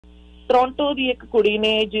Toronto ਦੀ ਇੱਕ ਕੁੜੀ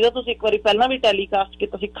ਨੇ ਜਿਹਦਾ ਤੁਸੀਂ ਇੱਕ ਵਾਰੀ ਪਹਿਲਾਂ ਵੀ ਟੈਲੀਕਾਸਟ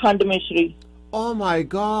ਕੀਤਾ ਸੀ, ਖੰਡ ਮਿਸ਼ਰੀ। ਓ ਮਾਈ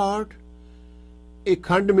ਗॉड, ਇਹ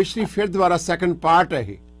ਖੰਡ ਮਿਸ਼ਰੀ ਫਿਰ ਦੁਬਾਰਾ ਸੈਕੰਡ ਪਾਰਟ ਹੈ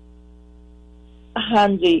ਇਹ?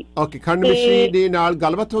 ਹਾਂਜੀ। ਓਕੇ, ਖੰਡ ਮਿਸ਼ਰੀ ਦੇ ਨਾਲ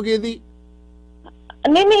ਗੱਲਬਾਤ ਹੋ ਗਈ ਇਹਦੀ?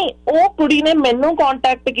 नहीं ਉਹ ਕੁੜੀ ਨੇ ਮੈਨੂੰ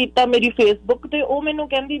ਕੰਟੈਕਟ ਕੀਤਾ ਮੇਰੀ ਫੇਸਬੁੱਕ ਤੇ। ਉਹ ਮੈਨੂੰ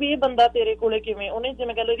ਕਹਿੰਦੀ ਵੀ ਇਹ ਬੰਦਾ ਤੇਰੇ ਕੋਲੇ ਕਿਵੇਂ, ਉਹਨੇ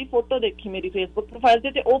ਜਿਵੇਂ ਕਹ ਲਓ ਇਹਦੀ ਫੋਟੋ ਦੇਖੀ ਮੇਰੀ ਫੇਸਬੁੱਕ ਪ੍ਰੋਫਾਈਲ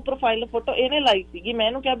ਤੇ ਉਹ ਪ੍ਰੋਫਾਈਲ ਫੋਟੋ ਇਹਨੇ ਲਾਈ ਸੀਗੀ। ਮੈਂ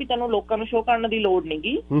ਇਹਨੂੰ ਕਿਹਾ ਵੀ ਤੈਨੂੰ ਲੋਕਾਂ ਨੂੰ ਸ਼ੋਅ ਕਰਨ ਦੀ ਲੋੜ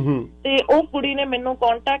ਨਹੀਂਗੀ। ਤੇ ਉਹ ਕੁੜੀ ਨੇ ਮੈਨੂੰ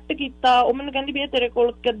ਕੰਟੈਕਟ ਕੀਤਾ। ਉਹ ਮੈਨੂੰ ਕਹਿੰਦੀ ਵੀ ਇਹ ਤੇਰੇ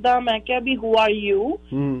ਕੋਲ ਕਿੱਦਾਂ? ਮੈਂ ਕਿਹਾ ਵੀ ਹੂ ਆਰ ਯੂ?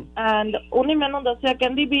 ਐਂਡ ਉਹਨੇ ਮੈਨੂੰ ਦੱਸਿਆ,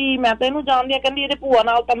 ਕਹਿੰਦੀ ਵੀ ਮੈਂ ਤਾਂ ਇਹਨੂੰ ਜਾਣਦੀ ਆ, ਕਹਿੰਦੀ ਇਹਦੇ ਭੂਆ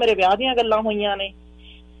ਨਾਲ ਤਾਂ ਮੇਰੇ ਵਿਆਹ ਦੀਆਂ ਗੱਲਾਂ ਹੋਈਆਂ ਨੇ।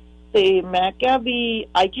 ਤੇ ਮੈਂ ਕਿਹਾ ਵੀ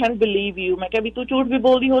ਆਈ ਕੈਨਟ ਬਿਲੀਵ ਯੂ। ਮੈਂ ਕਿਹਾ ਵੀ ਤੂੰ ਝੂਠ ਵੀ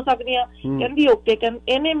ਬੋਲਦੀ ਹੋ ਸਕਦੀ ਆ। ਕਹਿੰਦੀ ਓਕੇ।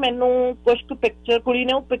 ਇਹਨੇ ਮੈਨੂੰ ਕੁਛ ਕੁ ਪਿਕਚਰ, ਕੁੜੀ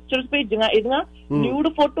ਨੇ ਉਹ ਪਿਕਚਰਸ ਭੇਜੀਆਂ ਇਹਦੀਆਂ ਨਿਊਡ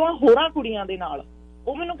ਫੋਟੋਆਂ ਹੋਰਾਂ ਕੁੜੀਆਂ ਦੇ ਨਾਲ।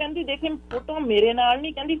 ਉਹ ਮੈਨੂੰ ਕਹਿੰਦੀ ਦੇਖ ਫੋਟੋ ਮੇਰੇ ਨਾਲ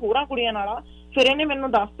ਨਹੀਂ, ਕਹਿੰਦੀ ਹੋਰਾਂ ਕੁੜੀਆਂ ਨਾਲ ਆ। ਫਿਰ ਇਹਨੇ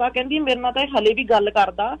ਮੈਨੂੰ ਦੱਸਤਾ, ਕਹਿੰਦੀ ਮੇਰੇ ਨਾਲ ਤਾਂ ਇਹ ਹਲੇ ਵੀ ਗੱਲ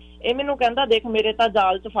ਕਰਦਾ। ਇਹ ਮੈਨੂੰ ਕਹਿੰਦਾ ਦੇਖ ਮੇਰੇ ਤਾਂ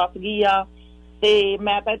ਜਾਲ 'ਚ ਫਸ ਗਈ ਆ ਤੇ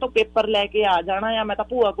ਮੈਂ ਤਾਂ ਇਹ ਤੋਂ ਪੇਪਰ ਲੈ ਕੇ ਆ ਜਾਣਾ ਆ, ਮੈਂ ਤਾਂ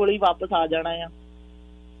ਭੂਆ ਕੋਲ ਹੀ ਵਾਪਸ ਆ ਜਾਣਾ ਆ।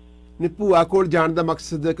 ਨਹੀਂ, ਭੂਆ ਕੋਲ ਜਾਣ ਦਾ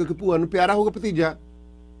ਮਕਸਦ ਕਿਉਂਕਿ ਭੂਆ ਨੂੰ ਪਿਆਰਾ ਹੋਊਗਾ ਭਤੀਜਾ?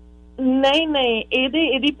 ਨਹੀਂ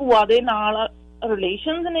ਇਹਦੀ ਭੂਆ ਦੇ ਨਾਲ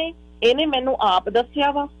ਰਿਲੇਸ਼ਨਸ ਨੇ। ਇਹਨੇ ਮੈਨੂੰ ਆਪ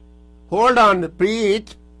ਦੱਸਿਆ ਵਾ। Hold on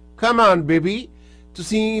Preet, come on baby.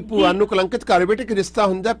 ਤੁਸੀਂ ਭੂਆ ਨੂੰ ਕਲੰਕਿਤ ਕਰ ਬੇਟੇ ਕਿ ਰਿਸ਼ਤਾ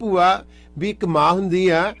ਹੁੰਦਾ, ਭੂਆ ਵੀ ਇੱਕ ਮਾਂ ਹੁੰਦੀ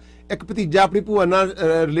ਆ, ਇੱਕ ਭਤੀਜਾ ਆਪਣੀ ਭੂਆ ਨਾਲ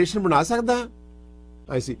ਰਿਲੇਸ਼ਨ ਬਣਾ ਸਕਦਾ?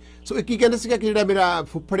 ਆਈ ਸੀ। ਸੋ ਇਹ ਕੀ ਕਹਿੰਦਾ ਸੀਗਾ ਕਿ ਜਿਹੜਾ ਮੇਰਾ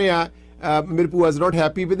ਫੁੱਫੜ ਆ, ਮੇਰੀ ਭੂਆ is not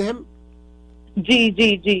happy with him? ਜੀ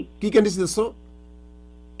ਜੀ ਜੀ। ਕੀ ਕਹਿੰਦੀ ਸੀ ਦੱਸੋ?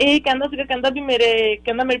 ਇਹ ਕਹਿੰਦਾ ਸੀਗਾ, ਕਹਿੰਦਾ ਵੀ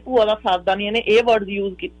ਮੇਰੀ ਭੂਆ ਦਾ ਸਰਦਾ ਨਹੀਂ। ਇਹਨੇ ਇਹ ਵਰਡਸ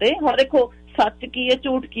ਯੂਜ਼ ਕੀਤੇ। ਹੁਣ ਦੇਖੋ ਸੱਚ ਕੀ ਹੈ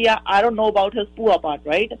ਝੂਠ ਕੀ ਆ, ਆਈ ਡੋਨਟ ਨੋ ਅਬਾਊਟ ਹਿਸ ਭੂਆ ਪਾਰਟ,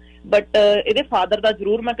 ਰਾਈਟ? ਬਟ ਇਹਦੇ ਫਾਦਰ ਦਾ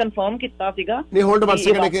ਜ਼ਰੂਰ ਮੈਂ ਕਨਫਰਮ ਕੀਤਾ ਸੀਗਾ। ਨਹੀਂ ਹੋਲਡ ਵਨ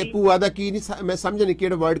ਸੈਕਿੰਡ, ਕਿ ਭੂਆ ਦਾ ਕੀ ਨਹੀਂ ਮੈਂ ਸਮਝ ਨਹੀਂ,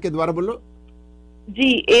 ਕਿਹੜਾ ਵਰਡ ਕੇ ਦੁਬਾਰਾ ਬੋਲੋ ਜੀ।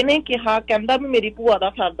 ਇਹਨੇ ਕਿਹਾ, ਕਹਿੰਦਾ ਵੀ ਮੇਰੀ ਭੂਆ ਦਾ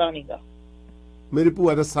ਸਰਦਾ ਨਹੀਂਗਾ। ਮੇਰੀ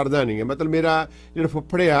ਭੂਆ ਦਾ ਸਰਦਾ ਨਹੀਂ ਹੈ ਮਤਲਬ ਮੇਰਾ ਜਿਹੜਾ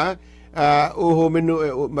ਫੁੱਫੜ ਆ ਉਹ ਮੈਨੂੰ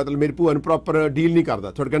ਮਤਲਬ ਮੇਰੀ ਭੂਆ ਨੂੰ ਪ੍ਰੋਪਰ ਡੀਲ ਨਹੀਂ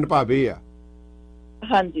ਕਰਦਾ, ਤੁਹਾਡੇ ਕਹਿਣ ਭਾਵ ਇਹ ਆ?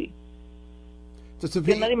 ਹਾਂਜੀ।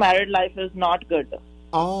 ਇਹਨਾਂ ਦੀ married life is not good.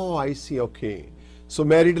 O I C, okay. So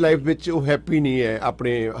married life ਵਿੱਚ ਉਹ ਹੈਪੀ ਨਹੀਂ ਹੈ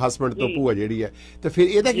ਆਪਣੇ ਹਸਬੈਂਡ ਤੋਂ, ਭੂਆ ਜਿਹੜੀ ਹੈ। ਤੇ ਫਿਰ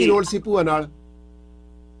ਇਹਦਾ ਕੀ ਰੋਲ ਸੀ ਭੂਆ ਨਾਲ?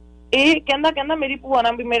 ਇਹ ਕਹਿੰਦਾ ਮੇਰੀ ਭੂਆ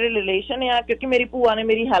ਨਾਲ ਵੀ ਮੇਰੇ ਰਿਲੇਸ਼ਨ ਆ, ਕਿਉਂਕਿ ਮੇਰੀ ਭੂਆ ਨੇ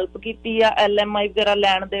ਮੇਰੀ ਹੈਲਪ ਕੀਤੀ ਆ LMI ਵਗੈਰਾ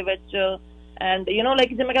ਲੈਣ ਦੇ ਵਿੱਚ। ਐਂਡ ਯੂ ਨੋ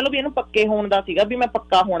ਲਾਈਕ ਜਿਵੇਂ ਕਹ ਲਓ ਵੀ ਇਹਨੂੰ ਪੱਕੇ ਹੋਣ ਦਾ ਸੀਗਾ ਵੀ ਮੈਂ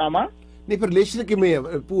ਪੱਕਾ ਹੋਣਾ ਵਾ। ਨਹੀਂ ਪਰ ਰਿਲੇਸ਼ਨ ਕਿਵੇਂ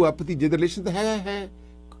ਹੈ? ਭੂਆ ਭਤੀਜੇ ਦਾ ਰਿਲੇਸ਼ਨ ਤਾਂ ਹੈ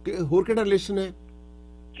ਹੋਰ ਕਿਹੜਾ ਰਿਲੇਸ਼ਨ ਹੈ?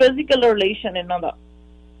 ਫਿਜ਼ੀਕਲ ਰਿਲੇਸ਼ਨ ਇਹਨਾਂ ਦਾ,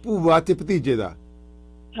 ਭੂਆ ਤੇ ਭਤੀਜੇ ਦਾ।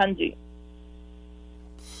 ਹਾਂਜੀ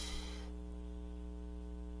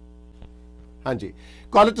ਹਾਂਜੀ।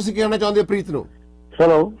 ਕਾਲਰ ਤੁਸੀਂ ਕਹਿਣਾ ਚਾਹੁੰਦੇ ਹੋ ਪ੍ਰੀਤ ਨੂੰ?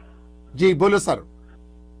 ਹੈਲੋ ਜੀ ਬੋਲੋ ਸਰ।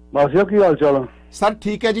 ਬਾਸੀਆ ਕੀ ਹਾਲ ਚਾਲ? ਸਰ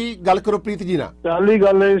ਠੀਕ ਹੈ ਜੀ, ਗੱਲ ਕਰੋ ਪ੍ਰੀਤ ਜੀ ਨਾਲ। ਪਹਿਲੀ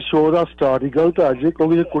ਗੱਲ ਇਹ ਸ਼ੋਅ ਦਾ ਸਟਾਰਟ ਹੀ ਗਲਤ ਹੈ ਜੀ,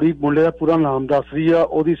 ਕਿਉਂਕਿ ਜੇ ਕੁੜੀ ਮੁੰਡੇ ਦਾ ਪੂਰਾ ਨਾਮ ਦੱਸ ਰਹੀ ਆ,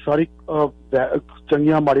 ਉਹਦੀ ਸਾਰੀ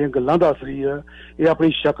ਚੰਗੀਆਂ ਮਾੜੀਆਂ ਗੱਲਾਂ ਦੱਸ ਰਹੀ ਆ, ਇਹ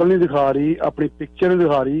ਆਪਣੀ ਸ਼ਕਲ ਨਹੀਂ ਦਿਖਾ ਰਹੀ, ਆਪਣੀ ਪਿਕਚਰ ਨਹੀਂ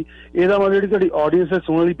ਦਿਖਾ ਰਹੀ। ਇਹਦਾ ਮਤਲਬ ਜਿਹੜੀ ਤੁਹਾਡੀ ਆਡੀਅנס ਹੈ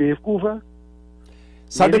ਸੁਣਨ ਵਾਲੀ ਬੇਵਕੂਫ ਹੈ।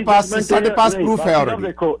 ਸਾਡੇ ਪਾਸ ਪ੍ਰੂਫ ਹੈ ਆਲਰੇਡੀ।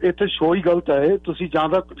 ਦੇਖੋ ਇੱਥੇ ਸ਼ੋਅ ਹੀ ਗਲਤ ਹੈ। ਤੁਸੀਂ ਜਾਂ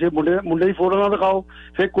ਤਾਂ ਜੇ ਮੁੰਡੇ ਦੀ ਫੋਟੋ ਨਾ ਦਿਖਾਓ,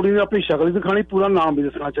 ਫਿਰ ਕੁੜੀ ਨੂੰ ਆਪਣੀ ਸ਼ਕਲ ਹੀ ਦਿਖਾਣੀ, ਪੂਰਾ ਨਾਮ ਵੀ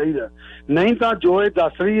ਦੱਸਣਾ ਚਾਹੀਦਾ। ਨਹੀਂ ਤਾਂ ਜੋ ਇਹ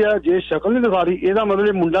ਦੱਸ ਰਹੀ ਹੈ, ਜੇ ਸ਼ਕਲ ਨਹੀਂ ਦਿਖਾ ਰਹੀ, ਇਹਦਾ ਮਤਲਬ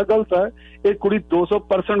ਇਹ ਮੁੰਡਾ ਗਲਤ ਹੈ, ਇਹ ਕੁੜੀ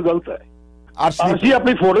 200% ਗਲਤ ਹੈ। ਅਸੀਂ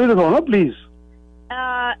ਆਪਣੀ ਫੋਟੋ ਹੀ ਦਿਖਾਓ ਨਾ ਪਲੀਜ਼।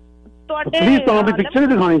 ਪਲੀਜ਼ ਤੁਹਾਨੂੰ ਆਪਣੀ ਪਿਕਚਰ ਹੀ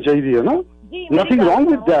ਦਿਖਾਣੀ ਚਾਹੀਦੀ ਹੈ ਨਾ। Nothing wrong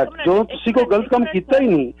with that. ਜਦੋਂ ਤੁਸੀਂ ਕੋਈ ਗਲਤ ਕੰਮ ਕੀਤਾ ਹੀ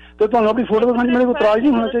ਨਹੀਂ ਤੇ ਤੁਹਾਨੂੰ ਆਪਣੀ ਫੋਟੋ ਦਿਖਾਉਣ 'ਚ ਮੇਰੇ ਕੋਈ ਇਤਰਾਜ਼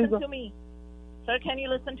ਨਹੀਂ ਹੋਣਾ ਚਾਹੀਦਾ। Sir can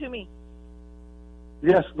you listen to me?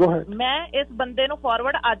 Yes, go ahead. ਮੈਂ ਇਸ ਬੰਦੇ ਨੂੰ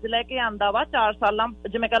ਫਾਰਵਰਡ ਅੱਜ ਲੈ ਕੇ ਆਂਦਾ ਵਾ 4 ਸਾਲਾਂ,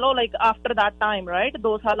 ਜਿਵੇਂ ਕਹ ਲਓ like after that time, right?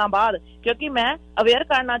 2 ਸਾਲਾਂ ਬਾਅਦ, ਕਿਉਂਕਿ ਮੈਂ ਅਵੇਅਰ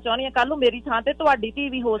ਕਰਨਾ ਚਾਹੁੰਦੀ ਹਾਂ ਕੱਲ ਨੂੰ ਮੇਰੀ ਥਾਂ ਤੇ ਤੁਹਾਡੀ ਧੀ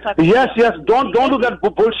ਵੀ ਹੋ ਸਕਦੀ ਹੈ। Yes, don't do that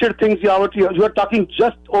bullshit things. You are talking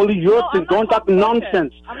just only your thing. Don't talk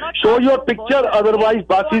nonsense. Show your picture, otherwise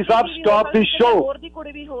Bassi sahab stop the show. ਹੋਰ ਦੀ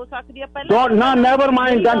ਕੁੜੀ ਵੀ ਹੋ ਸਕਦੀ ਹੈ ਪਹਿਲਾਂ। Don't, never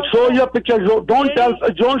mind. Then show your picture.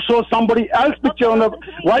 Don't show somebody else's picture on the.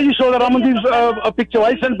 Why you show the Ramandeep's picture?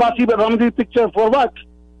 Why send Bassi Ramandeep's picture for what?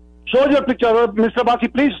 Show your picture, Mr. Bassi.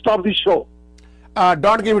 Please stop the show.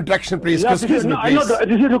 Don't give me direction, please. Yes, excuse me, please. I know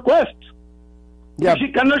this is a request. Yeah. She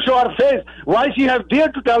cannot show her face. Why she has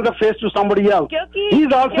dared to tell the face to somebody else?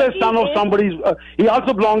 He's also a son of somebody's. He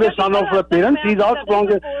also belongs a son of her parents. He's also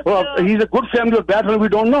belongs. He's a good family or bad family.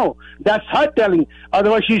 We don't know. That's her telling.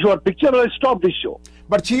 Otherwise, she show her picture or stop this show.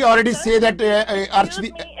 But she already say that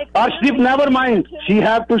Arshdeep, never mind. She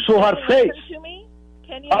have to show her face.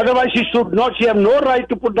 Otherwise, she should not. She have no right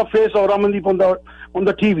to put the face of Ramandeep on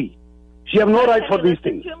the TV. She have no right for these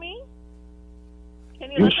things.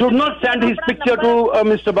 You should not send his picture to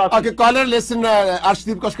Mr. Bassi. Okay, caller, listen.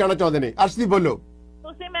 Arshdeep ਕੁਝ ਕਹਿਣਾ ਚਾਹੁੰਦੇ ਨੇ। Arshdeep ਬੋਲੋ।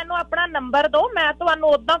 ਤੁਸੀਂ ਮੈਨੂੰ ਆਪਣਾ number ਦਿਓ, ਮੈਂ ਤੁਹਾਨੂੰ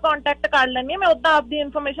ਉਦਾਂ ਕੰਟੈਕਟ ਕਰ ਲੈਣੀ, ਮੈਂ ਉਦਾਂ ਆਪਦੀ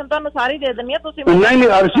ਇਨਫੋਰਮੇਸ਼ਨ ਤੁਹਾਨੂੰ ਸਾਰੀ ਦੇ ਦਿੰਨੀ ਆ। ਤੁਸੀਂ ਨਹੀਂ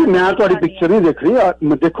ਅਰਸ਼ੀ, ਮੈਂ ਤੁਹਾਡੀ ਪਿਕਚਰ ਨਹੀਂ ਦੇਖ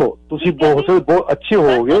ਰਹੀ। ਦੇਖੋ ਤੁਸੀਂ ਬਹੁਤ ਅੱਛੇ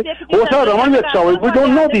ਹੋਗੇ, ਹੋ ਸਕਦਾ ਰਮਨ ਵੀ ਅੱਛਾ ਹੋਵੇ। We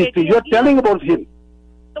don't know these things. You are telling about him.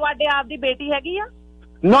 ਤੁਹਾਡੇ ਆਪ ਦੀ ਬੇਟੀ ਹੈਗੀ ਆ?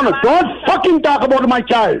 No, don't fucking talk about my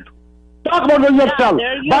child. Talk about yourself.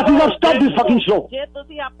 Bassi, stop this fucking show. ਜੇ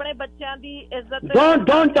ਤੁਸੀਂ ਆਪਣੇ ਬੱਚਿਆਂ ਦੀ ਇੱਜ਼ਤ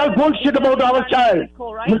Don't tell bullshit about our child.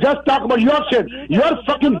 You just talk about your shit. You're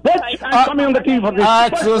fucking bitch. I'm coming on the TV for this.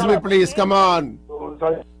 Excuse me, please. Come on.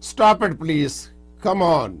 Stop it, please. Come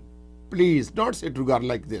on. Please, don't say to God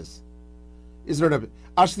like this. It's not a...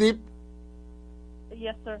 Ashdeep?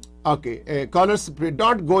 Yes, sir. Okay. Callers,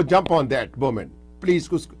 don't go jump on that moment. Please,